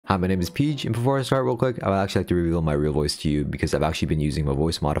Hi, my name is PeeJ, and before I start real quick, I would actually like to reveal my real voice to you because I've actually been using my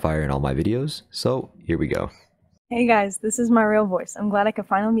voice modifier in all my videos, so here we go. Hey guys, this is my real voice. I'm glad I could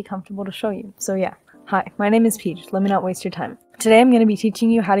finally be comfortable to show you. So yeah. Hi, my name is PeeJ. Let me not waste your time. Today I'm going to be teaching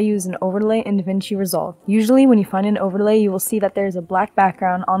you how to use an overlay in DaVinci Resolve. Usually when you find an overlay, you will see that there's a black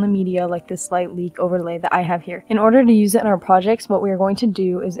background on the media like this slight leak overlay that I have here. In order to use it in our projects, what we are going to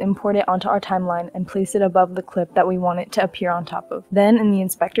do is import it onto our timeline and place it above the clip that we want it to appear on top of. Then in the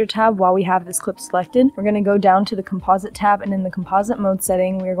inspector tab, while we have this clip selected, we're going to go down to the composite tab, and in the composite mode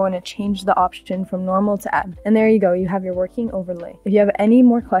setting, we are going to change the option from normal to add. And there you go, you have your working overlay. If you have any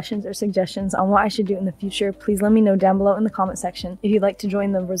more questions or suggestions on what I should do in the future, please let me know down below in the comment section. If you'd like to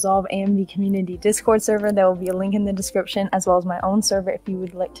join the Resolve AMV community Discord server, there will be a link in the description, as well as my own server if you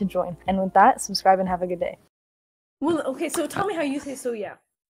would like to join. And with that, subscribe and have a good day. Well, okay, so tell me how you say so yeah.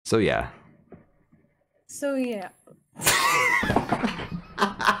 So yeah. So yeah.